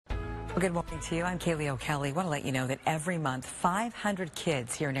Well, good morning to you. I'm Kaylee O'Kelly. I want to let you know that every month, 500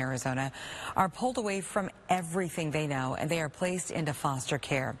 kids here in Arizona are pulled away from everything they know, and they are placed into foster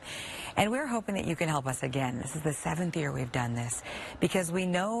care. And we're hoping that you can help us again. This is the 7th year we've done this because we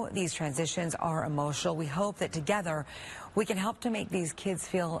know these transitions are emotional. We hope that together we can help to make these kids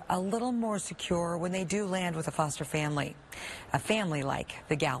feel a little more secure when they do land with a foster family, a family like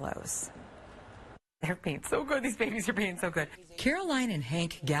the Gallos. They're being so good. These babies are being so good. Caroline and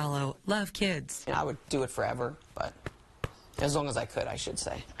Hank Gallo love kids. I would do it forever, but as long as I could, I should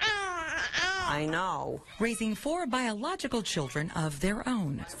say. I know. Raising 4 biological children of their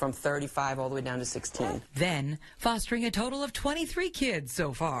own. From 35 all the way down to 16. Then fostering a total of 23 kids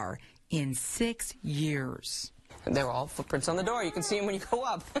so far in 6 years. They're all footprints on the door. You can see them when you go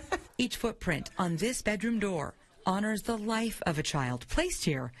up. Each footprint on this bedroom door honors the life of a child placed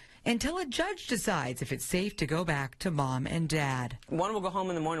here until a judge decides if it's safe to go back to mom and dad. One will go home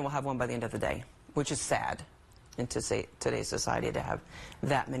in the morning. We'll have one by the end of the day, which is sad in today's society to have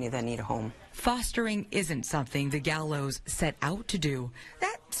that many that need a home. Fostering isn't something the Gallos set out to do.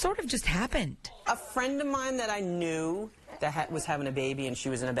 That sort of just happened. A friend of mine that I knew that was having a baby and she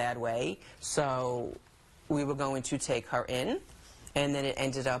was in a bad way, so we were going to take her in, and then it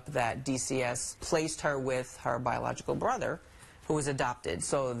ended up that DCS placed her with her biological brother, who was adopted.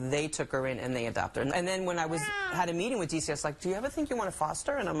 So they took her in and they adopted her. And then when I had a meeting with DCS, like, do you ever think you want to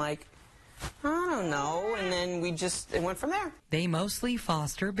foster? And I'm like, I don't know. And then it went from there. They mostly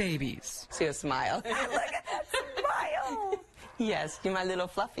foster babies. See her smile. Look at that smile. Yes, you're my little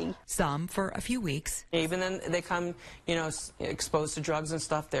fluffy. Some for a few weeks. Even then they come, you know, exposed to drugs and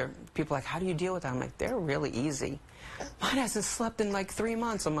stuff. People are like, how do you deal with that? I'm like, they're really easy. Mine hasn't slept in like 3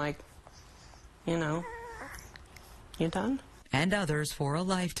 months. I'm like, you know, you done? And others for a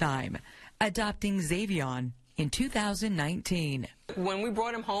lifetime, adopting Xavion in 2019. When we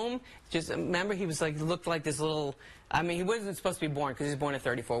brought him home, just remember he was like, looked like this little, I mean, he wasn't supposed to be born because he was born at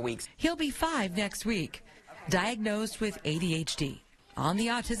 34 weeks. He'll be 5 next week, diagnosed with ADHD. On the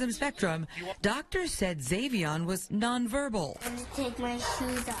autism spectrum, doctors said Xavion was nonverbal. I'm going to take my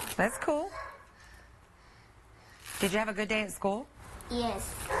shoes off. That's cool. Did you have a good day at school?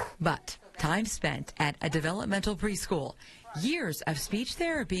 Yes. But time spent at a developmental preschool, years of speech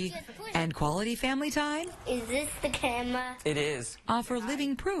therapy, and quality family time Is this the camera? It is. offer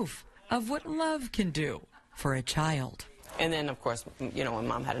living proof of what love can do for a child. And then, of course, you know, when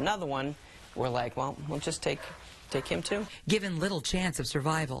Mom had another one, we're like, well, we'll just take him too. Given little chance of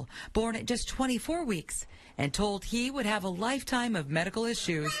survival, born at just 24 weeks, and told he would have a lifetime of medical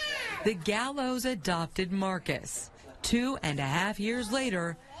issues, the Gallos adopted Marcus. 2.5 years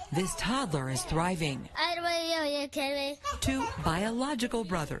later, this toddler is thriving. I don't know, you kidding me? 2 biological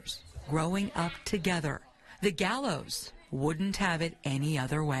brothers growing up together. The Gallos wouldn't have it any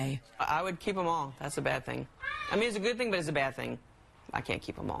other way. I would keep them all. That's a bad thing. I mean, it's a good thing, but it's a bad thing. I can't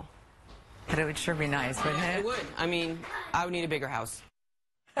keep them all. But it would sure be nice, wouldn't it? It would. I mean, I would need a bigger house.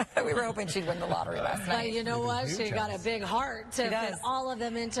 We were hoping she'd win the lottery last night. But you know what? She got a big heart to fit all of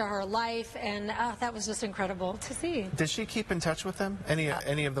them into her life, and that was just incredible to see. Does she keep in touch with them?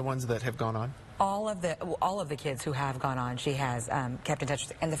 Any of the ones that have gone on? All of the kids who have gone on, she has kept in touch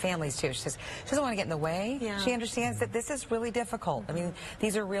with, and the families too. She says she doesn't want to get in the way. Yeah. She understands that this is really difficult. I mean,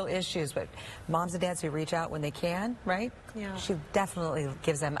 these are real issues, but moms and dads who reach out when they can, right? Yeah. She definitely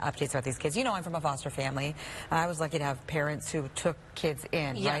gives them updates about these kids. You know, I'm from a foster family. I was lucky to have parents who took kids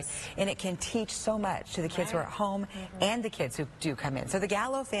in, Yes. right? And it can teach so much to the kids who are at home and the kids who do come in. So the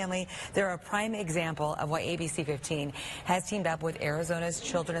Gallo family, they're a prime example of why ABC 15 has teamed up with Arizona's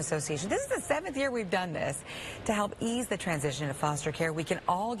Children Association. This is the 7th year we've done this to help ease the transition to foster care. We can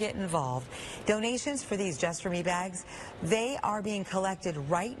all get involved. Donations for these Just For Me bags, they are being collected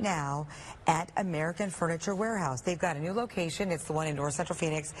right now at American Furniture Warehouse. They've got a new location. It's the one in North Central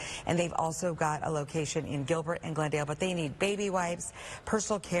Phoenix, and they've also got a location in Gilbert and Glendale, but they need baby wipes,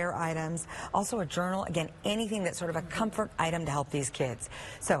 personal care items, also a journal, again, anything that's sort of a comfort item to help these kids.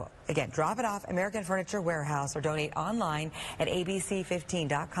 So again, drop it off American Furniture Warehouse or donate online at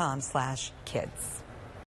abc15.com/kids.